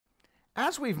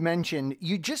As we've mentioned,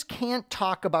 you just can't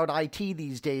talk about IT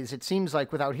these days, it seems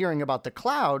like, without hearing about the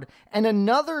cloud. And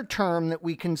another term that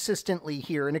we consistently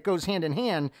hear, and it goes hand in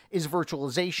hand, is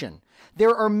virtualization.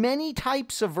 There are many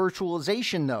types of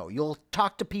virtualization, though. You'll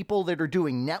talk to people that are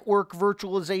doing network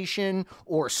virtualization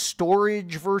or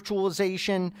storage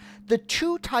virtualization. The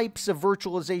two types of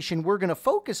virtualization we're going to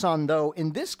focus on, though,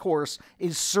 in this course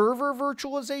is server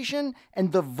virtualization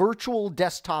and the virtual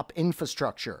desktop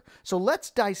infrastructure. So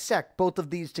let's dissect both of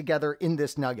these together in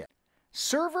this nugget.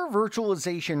 Server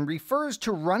virtualization refers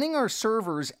to running our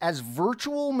servers as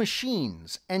virtual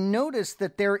machines, and notice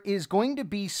that there is going to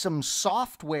be some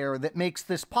software that makes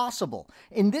this possible.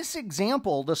 In this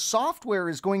example, the software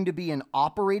is going to be an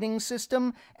operating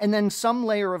system and then some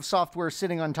layer of software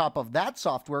sitting on top of that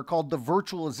software called the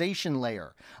virtualization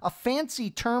layer. A fancy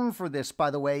term for this,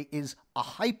 by the way, is a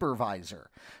hypervisor.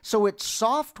 So it's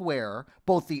software,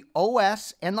 both the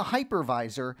OS and the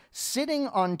hypervisor, sitting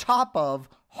on top of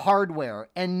hardware.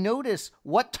 And notice,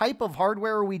 what type of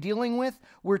hardware are we dealing with?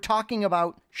 We're talking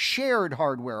about shared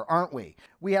hardware, aren't we?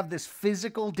 We have this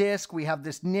physical disk, we have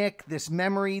this NIC, this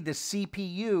memory, this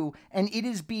CPU, and it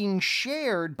is being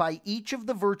shared by each of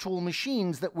the virtual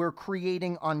machines that we're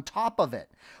creating on top of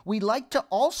it. We like to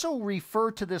also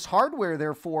refer to this hardware,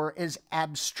 therefore, as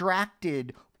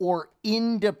abstracted or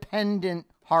independent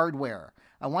hardware.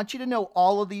 I want you to know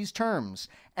all of these terms.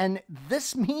 And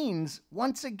this means,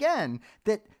 once again,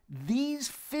 that these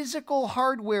physical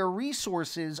hardware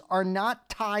resources are not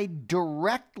tied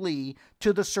directly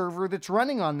to the server that's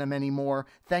running on them anymore,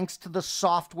 thanks to the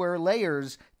software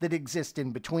layers that exist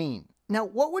in between. Now,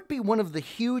 what would be one of the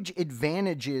huge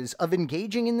advantages of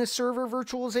engaging in this server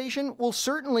virtualization? Well,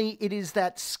 certainly it is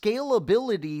that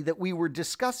scalability that we were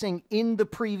discussing in the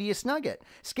previous nugget.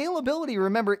 Scalability,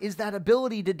 remember, is that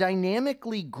ability to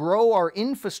dynamically grow our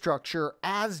infrastructure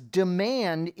as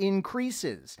demand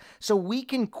increases. So we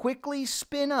can quickly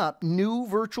spin up new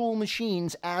virtual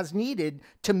machines as needed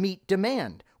to meet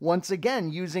demand. Once again,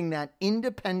 using that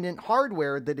independent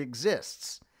hardware that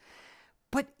exists.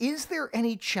 But is there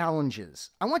any challenges?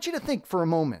 I want you to think for a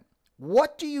moment.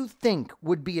 What do you think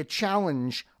would be a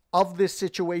challenge of this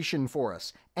situation for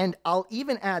us? And I'll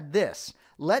even add this.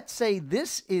 Let's say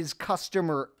this is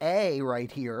customer A right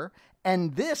here,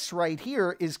 and this right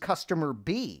here is customer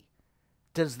B.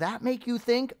 Does that make you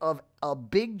think of a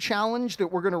big challenge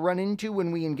that we're going to run into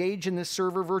when we engage in this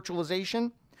server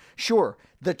virtualization? Sure,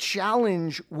 the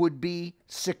challenge would be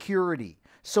security.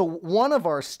 So one of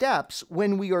our steps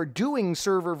when we are doing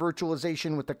server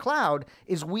virtualization with the cloud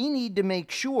is we need to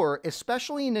make sure,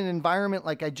 especially in an environment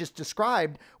like I just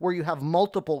described, where you have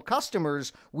multiple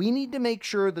customers, we need to make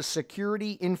sure the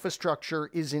security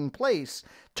infrastructure is in place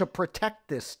to protect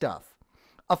this stuff.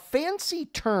 A fancy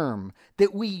term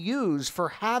that we use for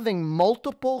having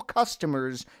multiple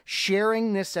customers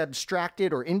sharing this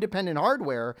abstracted or independent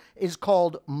hardware is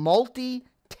called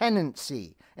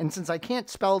multi-tenancy. And since I can't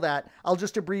spell that, I'll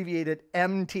just abbreviate it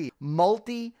MT.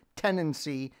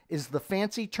 Multi-tenancy is the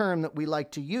fancy term that we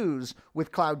like to use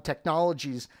with cloud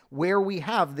technologies where we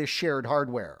have this shared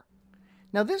hardware.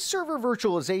 Now, this server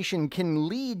virtualization can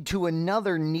lead to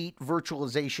another neat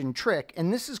virtualization trick,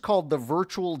 and this is called the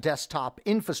virtual desktop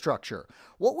infrastructure.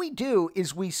 What we do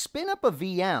is we spin up a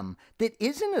VM that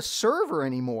isn't a server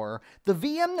anymore. The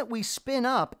VM that we spin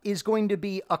up is going to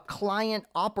be a client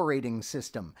operating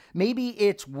system. Maybe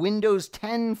it's Windows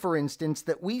 10, for instance,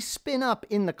 that we spin up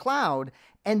in the cloud,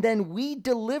 and then we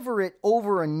deliver it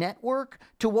over a network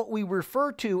to what we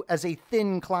refer to as a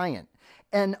thin client.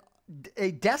 And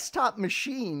a desktop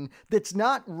machine that's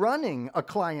not running a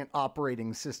client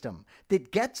operating system,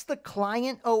 that gets the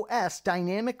client OS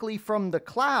dynamically from the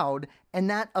cloud, and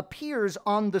that appears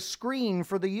on the screen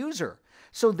for the user.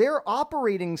 So their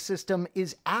operating system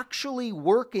is actually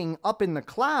working up in the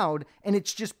cloud, and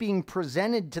it's just being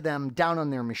presented to them down on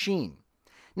their machine.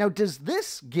 Now, does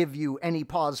this give you any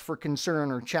pause for concern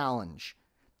or challenge?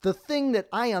 The thing that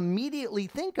I immediately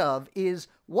think of is,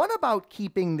 what about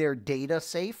keeping their data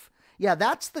safe? Yeah,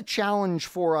 that's the challenge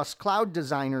for us cloud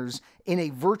designers in a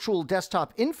virtual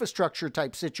desktop infrastructure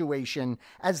type situation.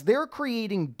 As they're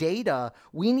creating data,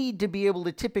 we need to be able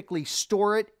to typically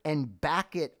store it and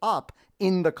back it up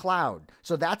in the cloud.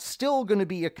 So that's still going to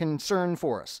be a concern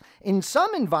for us. In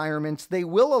some environments, they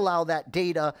will allow that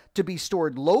data to be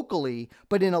stored locally,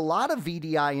 but in a lot of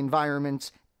VDI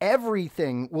environments,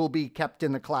 everything will be kept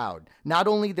in the cloud. Not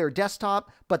only their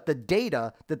desktop, but the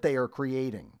data that they are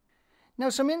creating. Now,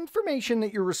 some information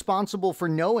that you're responsible for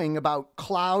knowing about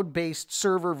cloud-based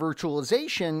server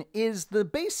virtualization is the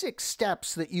basic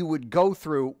steps that you would go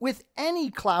through with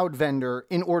any cloud vendor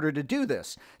in order to do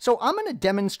this. So I'm going to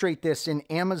demonstrate this in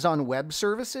Amazon Web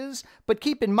Services, but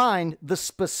keep in mind the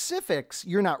specifics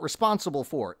you're not responsible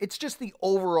for. It's just the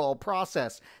overall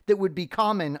process that would be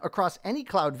common across any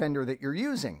cloud vendor that you're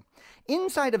using.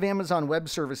 Inside of Amazon Web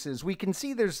Services, we can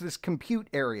see there's this compute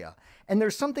area, and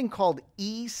there's something called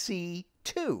EC2.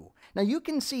 Now you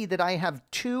can see that I have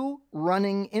two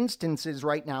running instances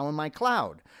right now in my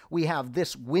cloud. We have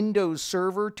this Windows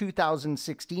Server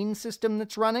 2016 system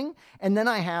that's running, and then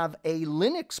I have a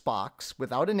Linux box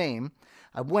without a name.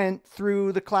 I went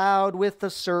through the cloud with a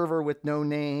server with no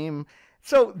name.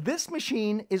 So this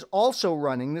machine is also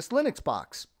running this Linux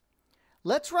box.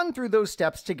 Let's run through those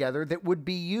steps together that would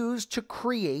be used to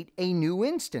create a new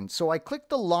instance. So I click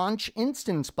the Launch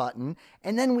Instance button,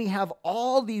 and then we have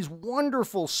all these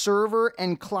wonderful server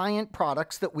and client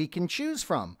products that we can choose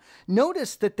from.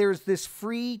 Notice that there's this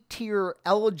free tier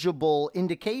eligible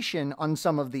indication on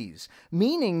some of these,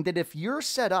 meaning that if you're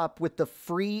set up with the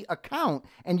free account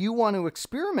and you want to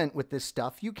experiment with this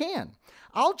stuff, you can.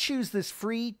 I'll choose this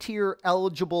free tier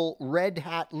eligible Red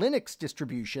Hat Linux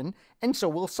distribution, and so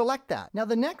we'll select that. Now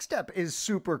the next step is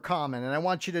super common, and I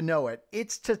want you to know it.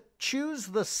 It's to choose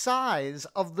the size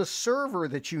of the server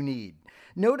that you need.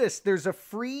 Notice there's a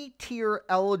free tier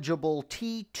eligible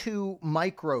T2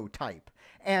 micro type.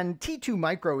 And T2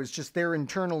 Micro is just their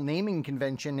internal naming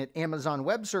convention at Amazon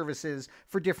Web Services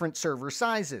for different server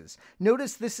sizes.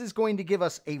 Notice this is going to give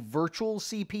us a virtual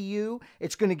CPU,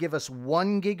 it's going to give us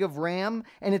 1 gig of RAM,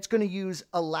 and it's going to use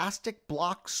Elastic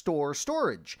Block Store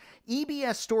storage.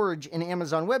 EBS storage in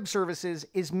Amazon Web Services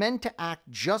is meant to act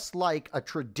just like a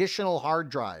traditional hard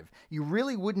drive. You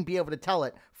really wouldn't be able to tell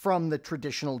it from the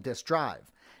traditional disk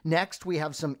drive. Next, we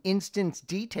have some instance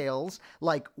details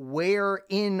like where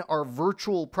in our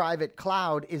virtual private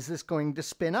cloud is this going to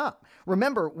spin up.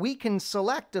 Remember, we can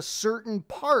select a certain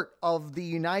part of the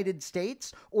United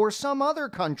States or some other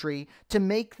country to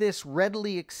make this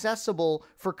readily accessible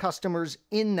for customers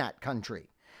in that country.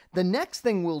 The next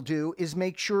thing we'll do is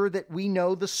make sure that we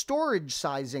know the storage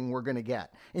sizing we're going to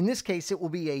get. In this case, it will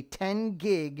be a 10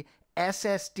 gig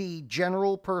SSD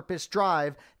general purpose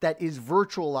drive that is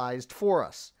virtualized for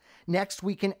us. Next,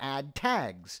 we can add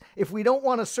tags. If we don't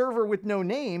want a server with no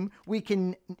name, we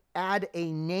can add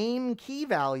a name key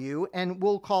value, and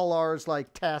we'll call ours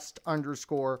like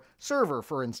test_server,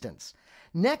 for instance.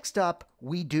 Next up,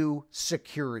 we do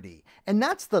security. And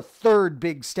that's the third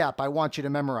big step I want you to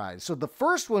memorize. So the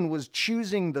first one was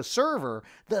choosing the server.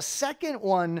 The second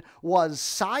one was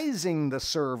sizing the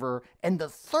server. And the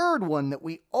third one that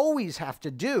we always have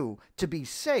to do to be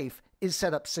safe is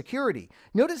set up security.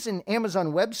 Notice in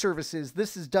Amazon Web Services,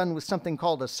 this is done with something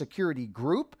called a security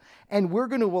group. And we're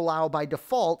going to allow by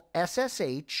default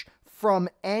SSH from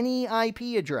any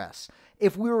IP address.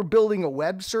 If we were building a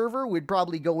web server, we'd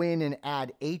probably go in and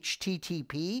add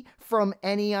HTTP from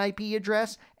any IP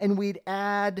address, and we'd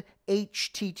add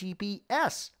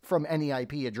HTTPS from any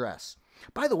IP address.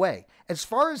 By the way, as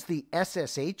far as the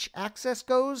SSH access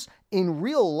goes, in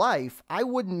real life, I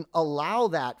wouldn't allow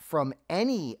that from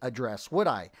any address, would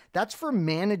I? That's for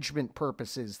management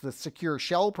purposes, the secure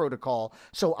shell protocol.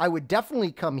 So I would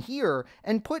definitely come here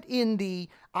and put in the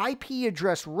IP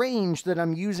address range that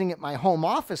I'm using at my home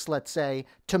office, let's say,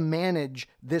 to manage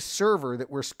this server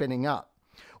that we're spinning up.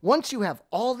 Once you have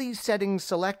all these settings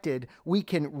selected, we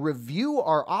can review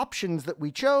our options that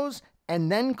we chose and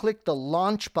then click the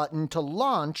launch button to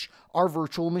launch our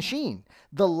virtual machine.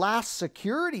 The last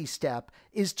security step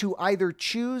is to either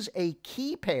choose a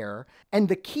key pair, and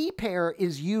the key pair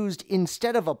is used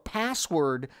instead of a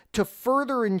password to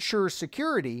further ensure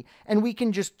security, and we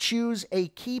can just choose a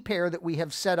key pair that we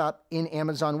have set up in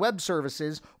Amazon Web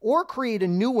Services or create a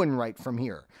new one right from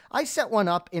here. I set one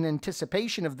up in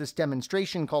anticipation of this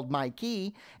demonstration called My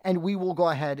Key, and we will go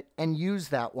ahead and use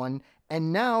that one.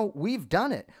 And now we've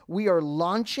done it. We are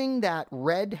launching that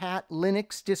Red Hat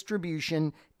Linux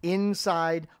distribution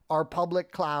inside our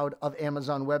public cloud of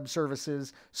Amazon Web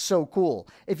Services. So cool.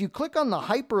 If you click on the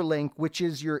hyperlink, which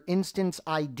is your instance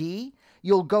ID,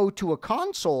 you'll go to a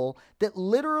console that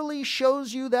literally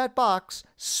shows you that box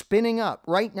spinning up.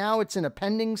 Right now it's in a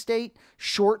pending state.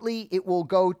 Shortly it will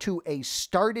go to a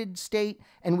started state,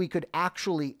 and we could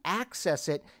actually access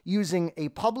it using a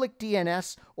public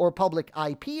DNS or public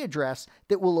IP address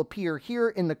that will appear here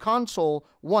in the console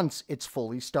once it's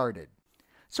fully started.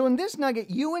 So in this nugget,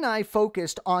 you and I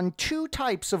focused on two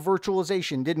types of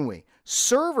virtualization, didn't we?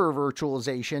 Server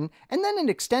virtualization, and then an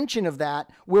extension of that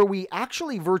where we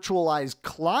actually virtualize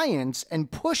clients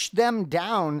and push them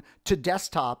down to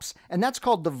desktops, and that's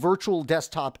called the virtual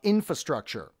desktop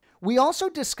infrastructure. We also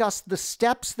discussed the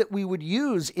steps that we would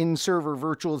use in server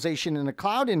virtualization in a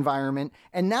cloud environment,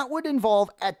 and that would involve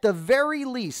at the very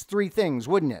least three things,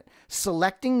 wouldn't it?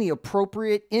 Selecting the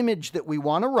appropriate image that we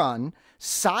want to run,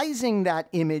 sizing that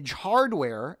image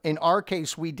hardware. In our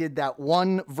case, we did that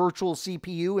one virtual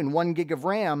CPU and 1 gig of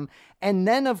RAM, and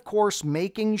then, of course,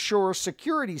 making sure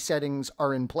security settings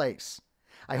are in place.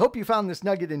 I hope you found this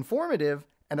nugget informative,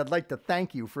 and I'd like to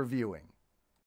thank you for viewing.